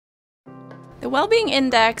The Wellbeing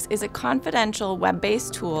Index is a confidential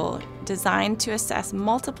web-based tool designed to assess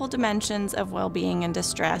multiple dimensions of well-being and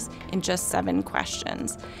distress in just 7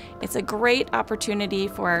 questions. It's a great opportunity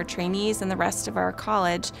for our trainees and the rest of our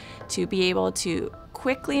college to be able to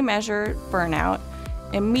quickly measure burnout,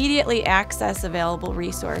 immediately access available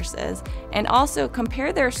resources, and also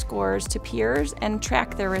compare their scores to peers and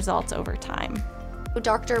track their results over time.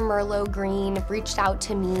 Dr. Merlot Green reached out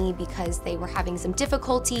to me because they were having some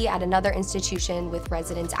difficulty at another institution with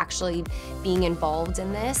residents actually being involved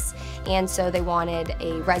in this, and so they wanted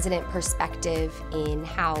a resident perspective in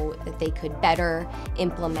how that they could better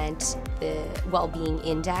implement the Wellbeing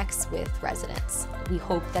Index with residents. We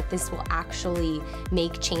hope that this will actually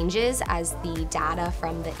make changes, as the data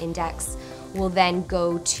from the index will then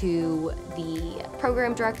go to the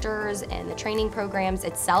program directors and the training programs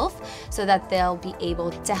itself, so that they'll be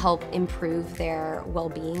able to help improve their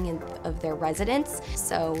well-being of their residents.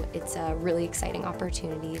 So it's a really exciting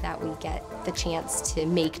opportunity that we get the chance to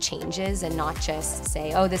make changes and not just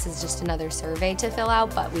say, oh, this is just another survey to fill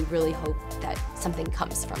out, but we really hope that something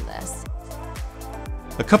comes from this.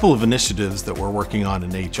 A couple of initiatives that we're working on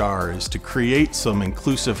in HR is to create some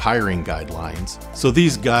inclusive hiring guidelines. So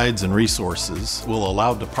these guides and resources will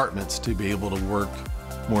allow departments to be able to work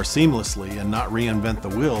more seamlessly and not reinvent the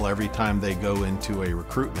wheel every time they go into a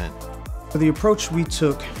recruitment. The approach we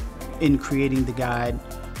took in creating the guide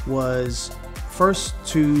was first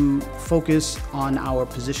to focus on our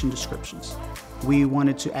position descriptions. We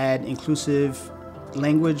wanted to add inclusive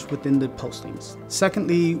language within the postings.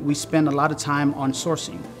 Secondly, we spent a lot of time on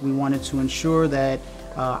sourcing. We wanted to ensure that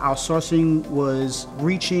our sourcing was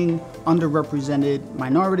reaching underrepresented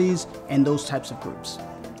minorities and those types of groups.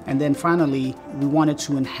 And then finally, we wanted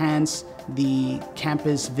to enhance the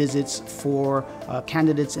campus visits for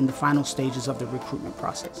candidates in the final stages of the recruitment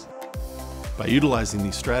process. By utilizing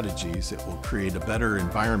these strategies, it will create a better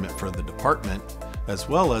environment for the department, as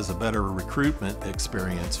well as a better recruitment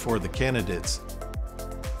experience for the candidates.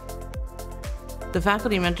 The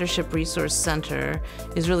Faculty Mentorship Resource Center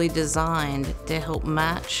is really designed to help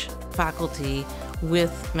match faculty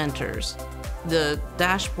with mentors. The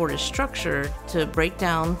dashboard is structured to break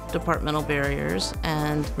down departmental barriers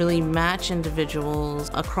and really match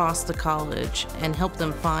individuals across the college and help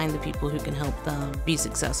them find the people who can help them be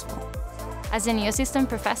successful. As a new assistant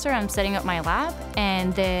professor, I'm setting up my lab,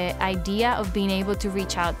 and the idea of being able to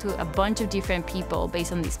reach out to a bunch of different people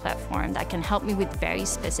based on this platform that can help me with very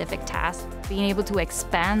specific tasks, being able to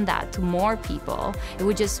expand that to more people, it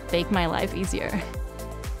would just make my life easier.